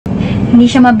Hindi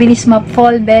siya mabilis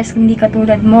ma-fall, best. Hindi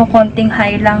katulad mo, konting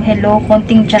high lang, hello,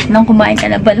 konting chat lang, kumain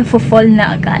ka na ba, fall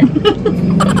na agad.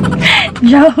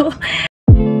 Joke.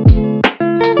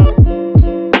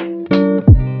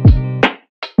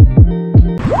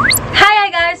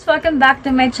 Welcome back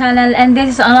to my channel, and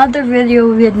this is another video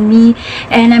with me,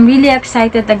 and I'm really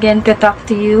excited again to talk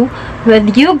to you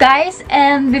guys.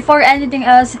 And before anything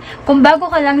else, kung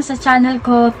bago ka lang sa channel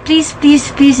ko, please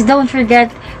don't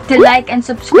forget to like and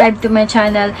subscribe to my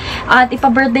channel. At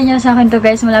ipa-birthday nyo sa akin to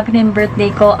guys, malapit na yung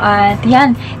birthday ko. At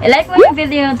yan, i-like mo yung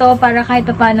video na to para kahit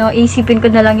paano isipin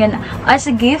ko na lang yan as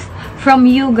a gift from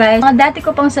you guys. Mga dati ko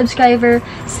pang subscriber,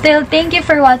 still thank you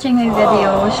for watching my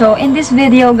video. So in this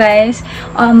video guys,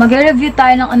 mag-review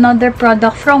tayo ng another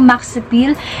product from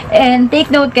MAXIPEEL. And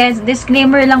take note guys,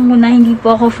 disclaimer lang muna, hindi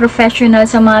po ako professional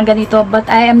sa mga ganito, but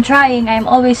I'm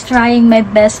always trying my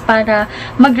best para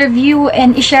mag-review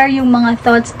and i-share yung mga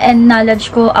thoughts and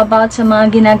knowledge ko about sa mga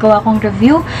ginagawa kong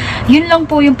review. Yun lang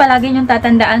po yung palagi nyong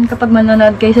tatandaan kapag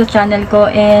manonood kayo sa channel ko.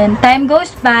 And time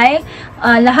goes by,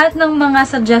 lahat ng mga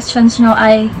suggestions nyo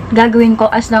ay gagawin ko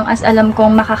as long as alam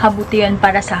kong makakabuti yun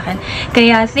para sa akin.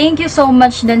 Kaya thank you so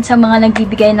much din sa mga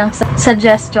nagbibigay ng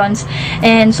suggestions,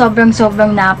 and sobrang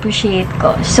na-appreciate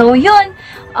ko. So yun,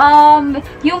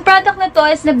 yung product na to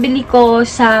is nabili ko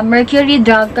sa Mercury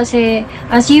Drug kasi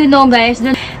as you know guys,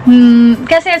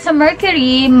 kasi sa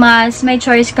Mercury mas may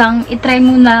choice kang itry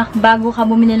muna bago ka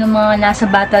bumili ng mga nasa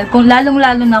bottle, kung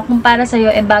lalong-lalo na kung para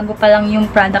sa'yo bago pa lang yung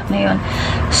product na yun.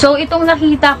 So itong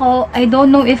nakita ko, I don't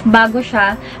know if bago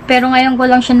siya, pero ngayon ko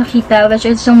lang siya nakita, which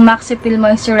is yung MAXIPEEL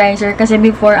moisturizer. Kasi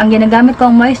before, ang ginagamit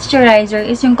kong moisturizer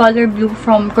is yung color blue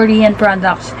from Korean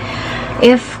products,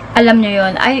 if alam nyo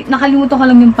yun. Ay, nakalimutan ko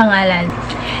lang yung pangalan.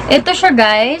 Ito siya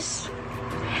guys.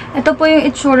 Ito po yung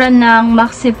itsura ng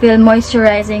MAXIPEEL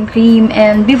moisturizing cream.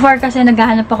 And before kasi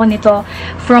naghahanap ako nito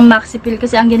from MAXIPEEL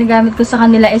kasi ang ginagamit ko sa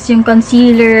kanila is yung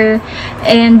concealer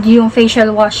and yung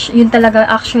facial wash. Yun talaga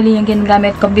actually yung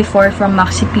ginagamit ko before from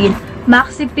MAXIPEEL.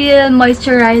 MAXIPEEL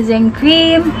moisturizing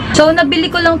cream. So,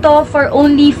 nabili ko lang to for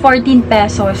only 14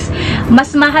 pesos.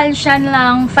 Mas mahal siya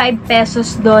lang 5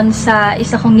 pesos doon sa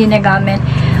isa kong ginagamit.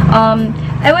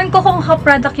 Ewan ko kung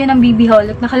ka-product yun ng BB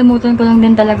Holic. Nakalimutan ko lang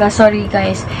din talaga. Sorry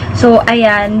guys. So,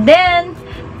 ayan. Then,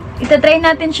 itatry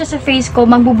natin siya sa face ko.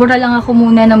 Magbubura lang ako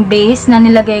muna ng base na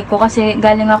nilagay ko kasi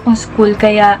galing akong school.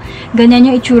 Kaya, ganyan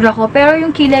yung itsura ko. Pero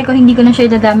yung kilay ko, hindi ko na siya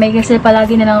idadamay kasi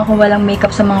palagi na lang ako walang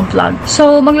makeup sa mga vlog.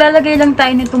 So, maglalagay lang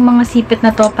tayo nitong mga sipit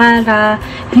na to para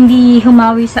hindi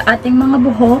humawi sa ating mga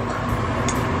buhok.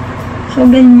 So,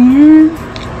 ganyan.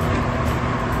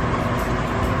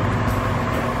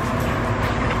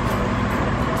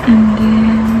 And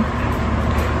then,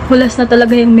 hulas na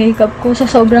talaga yung makeup ko sa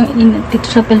sobrang init dito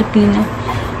sa Pilipinas.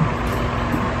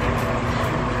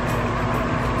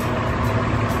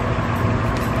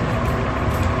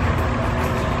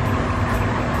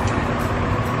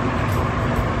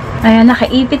 Ayan,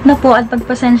 nakaipit na po at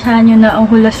pagpasensyahan nyo na ang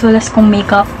hulas-hulas kong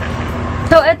makeup.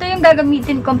 So, ito yung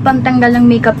gagamitin kong pantanggal ng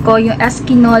makeup ko, yung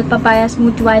Eskinol Papaya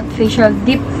Smooth White Facial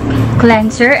Deep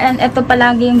Cleanser. And ito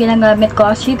palagi yung ginagamit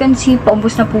ko. As you can see,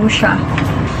 paubos na po siya.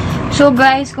 So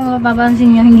guys, kung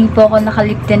mapapansin nyo, hindi po ako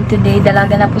naka-lip tint today.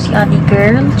 Dalaga na po si ate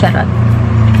girl. Charot.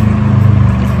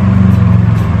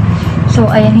 So,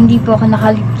 ayan, hindi po ako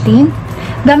naka-lip tint.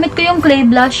 Gamit ko yung clay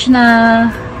blush na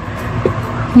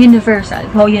Universal.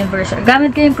 Wow, Universal.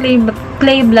 Gamit ko yung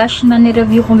clay blush na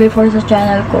ni-review ko before sa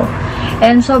channel ko.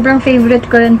 And sobrang favorite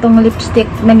ko rin tong lipstick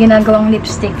na ginagawang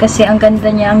lipstick kasi ang ganda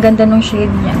niya, ang ganda ng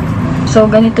shade niya. So,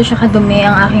 ganito siya kadumi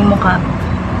ang aking mukha.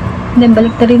 Then,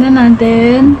 baliktarin na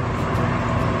natin.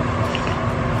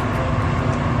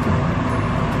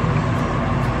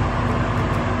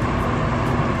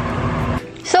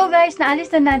 So guys,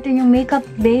 naalis na natin yung makeup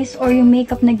base or yung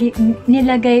makeup na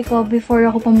nilagay ko before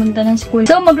ako pumunta ng school.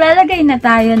 So maglalagay na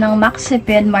tayo ng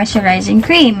MAXIPEEL moisturizing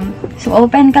cream. So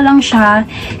open ka lang siya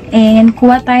and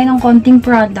kuha tayo ng konting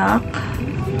product.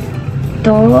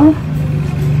 Ito.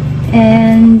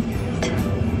 And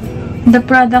the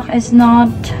product is not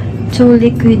too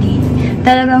liquidy.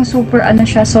 Talagang super ano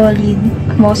siya, solid.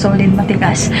 Solid,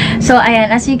 matigas. So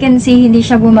ayan, as you can see, hindi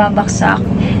siya bumabaksak.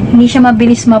 Hindi siya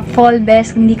mabilis ma-fall,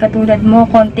 best. Hindi katulad mo,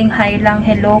 konting high lang,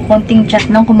 hello, konting chat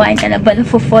lang, kumain ka na ba,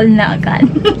 fall na agad.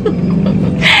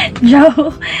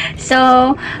 Joke. So,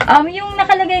 yung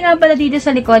nakalagay nga pala dito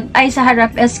sa likod ay sa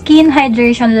harap is Skin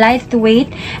Hydration Lightweight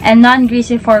and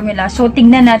Non-Greasy Formula. So,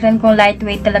 tignan natin kung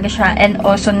lightweight talaga siya and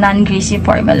also non-greasy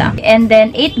formula. And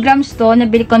then, 8 grams to.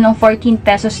 Nabili ko ng 14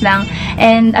 pesos lang.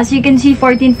 And as you can see,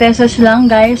 14 pesos lang,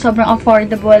 guys. Sobrang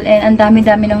affordable and ang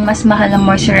dami-dami ng mas mahal na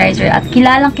moisturizer. At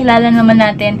kilalang-kilala naman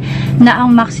natin na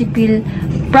ang MAXIPEEL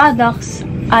products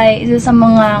ay isa sa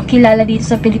mga kilala dito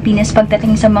sa Pilipinas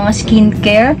pagdating sa mga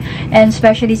skincare and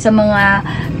especially sa mga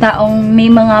taong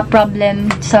may mga problem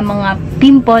sa mga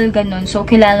pimple, ganun. So,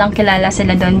 kilalang-kilala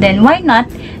sila doon. Then, why not?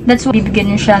 That's why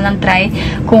bibigyan nyo siya ng try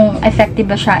kung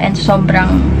effective ba siya and sobrang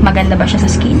maganda ba siya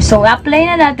sa skin. So,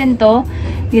 apply na natin to.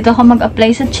 Dito ako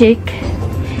mag-apply sa cheek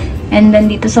and then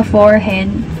dito sa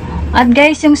forehead. At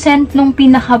guys, yung scent nung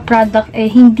pinaka-product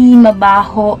eh, hindi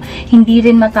mabaho, hindi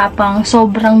rin matapang,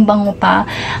 sobrang bango pa.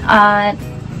 At,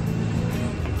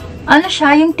 ano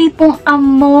siya, yung tipong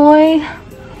amoy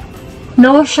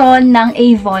lotion ng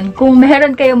Avon. Kung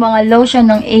meron kayo mga lotion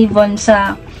ng Avon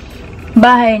sa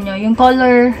bahay nyo, yung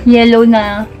color yellow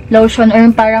na lotion or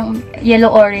yung parang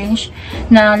yellow-orange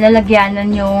na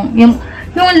lalagyanan yung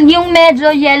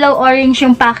medyo yellow-orange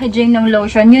yung packaging ng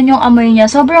lotion, yun yung amoy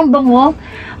niya. Sobrang bango.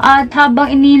 At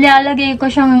habang nilalagay ko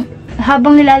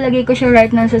siya right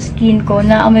now sa skin ko,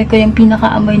 naamoy ko yung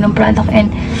pinaka-amoy ng product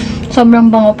and sobrang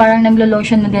bango. Parang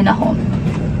naglo-lotion na din ako.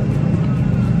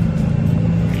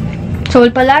 So,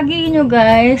 palagi nyo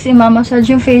guys,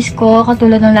 imamassage yung face ko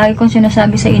katulad ng lagi kong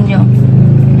sinasabi sa inyo.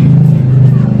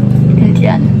 And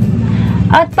yan.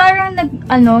 At parang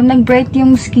nag-bright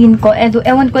yung skin ko.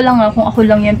 Ewan ko lang kung ako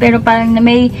lang yun. Pero parang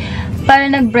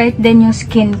nag-bright din yung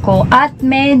skin ko. At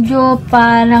medyo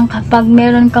parang kapag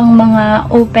meron kang mga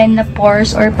open na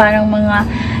pores or parang mga,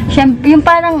 syempre, yung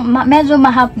parang medyo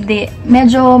mahapde.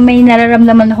 Medyo may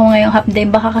nararamdaman ako ngayong hapde.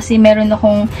 Baka kasi meron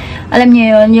akong, alam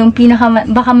niyo yun, yung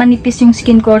baka manipis yung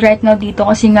skin ko right now dito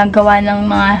kasi nga gawa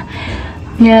ng mga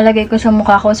nilalagay ko sa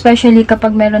mukha ko, especially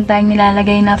kapag meron tayong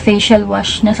nilalagay na facial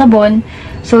wash na sabon.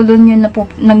 So, doon yun na po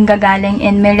nanggagaling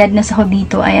and may redness ako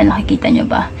dito. Ayan, nakikita nyo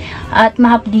ba? At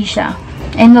mahapdi siya.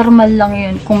 Eh, normal lang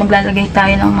yun kung maglalagay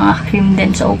tayo ng mga cream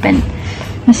din sa open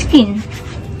na skin.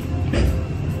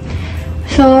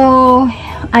 So,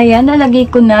 ayan, nalagay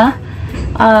ko na.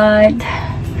 At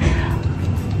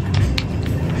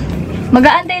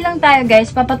mag-aantay lang tayo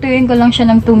guys, papatuyuin ko lang siya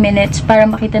ng 2 minutes para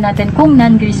makita natin kung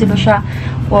non-greasy ba siya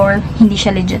or hindi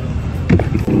siya legit.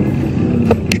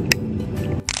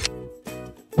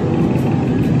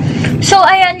 So,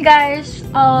 ayan guys,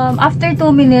 after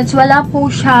 2 minutes, wala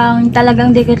po siyang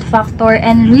talagang dikit factor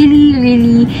and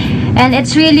and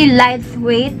it's really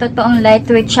lightweight, totoong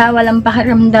lightweight siya, walang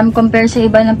pakiramdam compare sa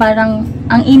iba na parang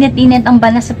ang init-init ang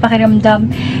banas sa pakiramdam.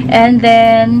 And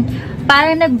then,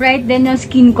 parang nag-bright din yung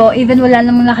skin ko, even wala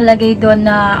namang nakalagay doon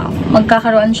na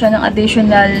magkakaroon siya ng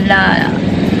additional na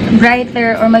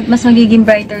brighter or mas magiging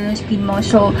brighter yung skin mo.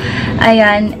 So,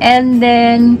 ayan. And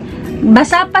then,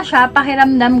 basa pa siya,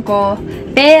 pakiramdam ko,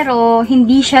 pero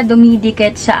hindi siya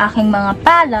dumidikit sa aking mga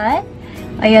palate.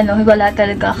 Ayan o, wala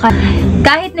talaga.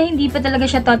 Kahit na hindi pa talaga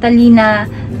siya totally na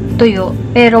tuyo,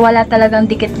 pero wala talagang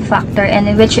dikit factor, and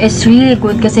which is really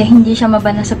good kasi hindi siya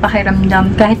mabanas sa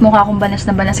pakiramdam kahit mukha akong banas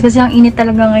na banas kasi ang init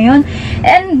talaga ngayon.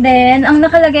 And then, ang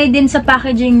nakalagay din sa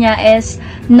packaging niya is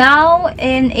now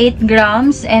in 8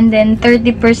 grams and then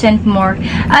 30% more.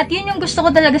 At yun yung gusto ko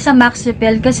talaga sa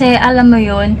MAXIPEEL kasi alam mo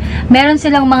yun, meron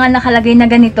silang mga nakalagay na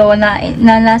ganito na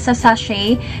nasa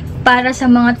sachet para sa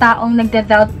mga taong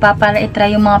nagda-doubt pa para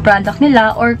itry yung mga product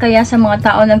nila or kaya sa mga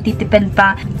taong nagtitipid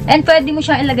pa. And pwede mo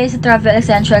siyang ilagay sa travel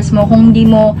essentials mo kung hindi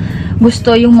mo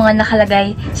gusto yung mga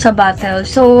nakalagay sa bottle.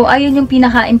 So, ayun yung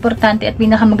pinaka-importante at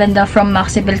pinaka-maganda from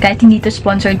MAXIPEEL kahit hindi ito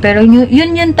sponsored. Pero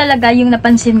yun talaga yung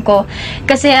napansin ko.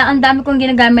 Kasi ang dami kong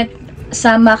ginagamit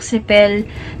sa MAXIPEEL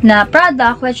na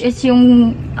product, which is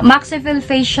yung MAXIPEEL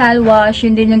facial wash,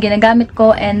 yun din yung ginagamit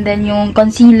ko. And then yung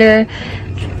concealer,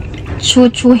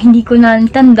 Chuchu, hindi ko na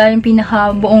tanda yung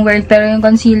pinaka buong word, pero yung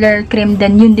concealer cream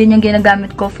din, yun din yung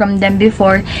ginagamit ko from them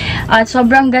before. At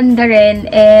sobrang ganda rin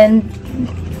and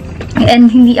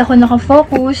hindi ako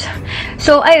nakafocus.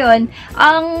 So, ayun,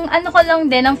 ang ano ko lang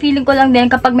din, ang feeling ko lang din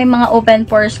kapag may mga open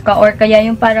pores ka or kaya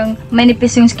yung parang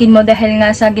manipis yung skin mo dahil nga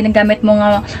sa ginagamit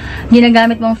mong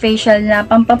facial na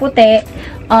pampaputi,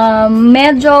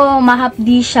 medyo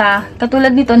mahapdi siya.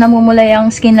 Katulad nito, namumula yung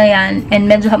skin na yan and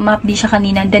medyo mahapdi siya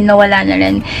kanina, then nawala na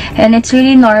rin. And it's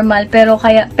really normal, pero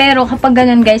kapag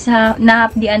ganun guys,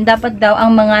 nahapdian, dapat daw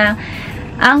ang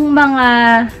mga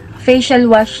facial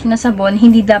wash na sabon,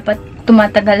 hindi dapat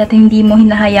tumatagal at hindi mo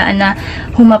hinahayaan na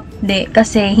humapde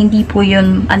kasi hindi po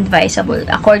yun advisable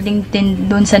according din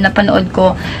dun sa napanood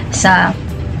ko sa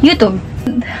YouTube.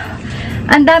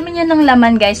 Ang dami niya ng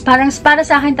laman, guys. Parang para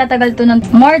sa akin tatagal to ng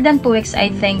more than 2 weeks,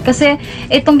 I think. Kasi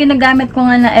itong ginagamit ko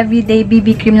nga na everyday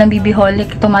BB cream ng BB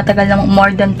Holic, tumatagal ng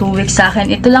more than 2 weeks sa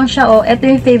akin. Ito lang siya, oh. Ito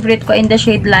yung favorite ko in the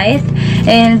shade light.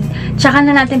 And tsaka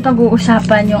na natin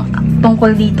pag-uusapan yung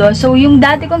tungkol dito. So, yung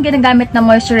dati kong ginagamit na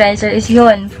moisturizer is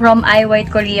yun. From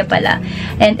iWhite Korea pala.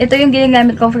 And ito yung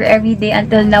ginagamit ko for everyday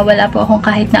until na wala po akong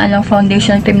kahit na anong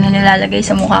foundation cream na nilalagay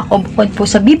sa mukha ko. Bukod po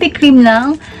sa BB cream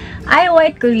ng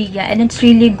iWhite Korea, and it's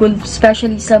really good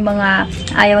especially sa mga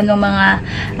ayaw ng mga,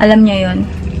 alam nyo yun,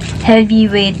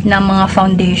 heavyweight na mga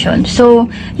foundation. So,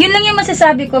 yun lang yung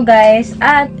masasabi ko, guys,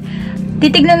 at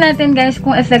titignan natin, guys,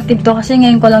 kung effective to kasi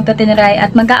ngayon ko lang to tinry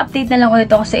at mag-update na lang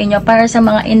ulit ako sa inyo para sa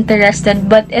mga interested.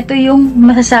 But ito yung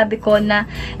masasabi ko na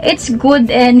it's good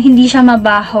and hindi siya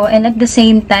mabaho, and at the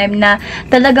same time na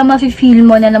talaga mafe-feel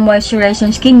mo na na-moisturize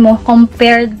yung skin mo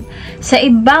compared sa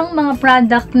ibang mga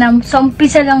product na sa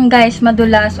umpisa lang, guys,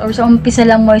 madulas or sa umpisa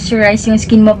lang moisturize yung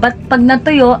skin mo, but pag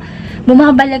natuyo,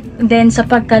 bumabalik din sa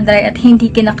pagka-dry at hindi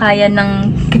kinakaya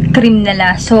ng cream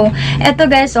nila. So, eto,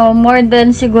 guys, oh, more than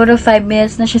siguro 5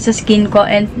 minutes na siya sa skin ko,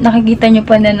 and nakikita nyo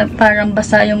po na parang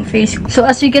basa yung face ko. So,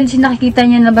 as you can see, nakikita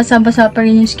nyo na basa-basa pa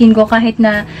rin yung skin ko kahit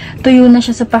na tuyo na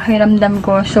siya sa pakiramdam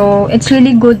ko. So, it's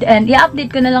really good, and i-update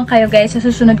ko na lang kayo, guys, sa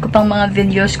susunod ko pang mga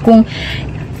videos kung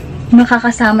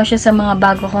makakasama siya sa mga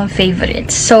bago kong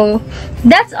favorites. So,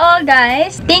 that's all,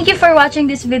 guys. Thank you for watching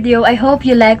this video. I hope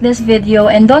you like this video.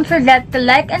 And don't forget to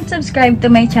like and subscribe to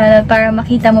my channel para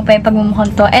makita mo pa yung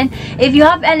pagmumukhang to. And if you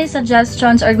have any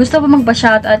suggestions or gusto po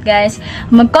magpa-shoutout, guys,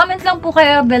 mag-comment lang po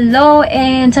kayo below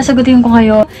and sasagutin ko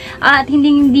kayo. At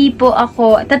hindi po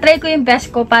ako, tatry ko yung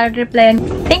best ko para replyan.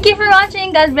 Thank you for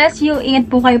watching. God bless you.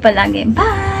 Ingat po kayo palagi.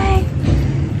 Bye!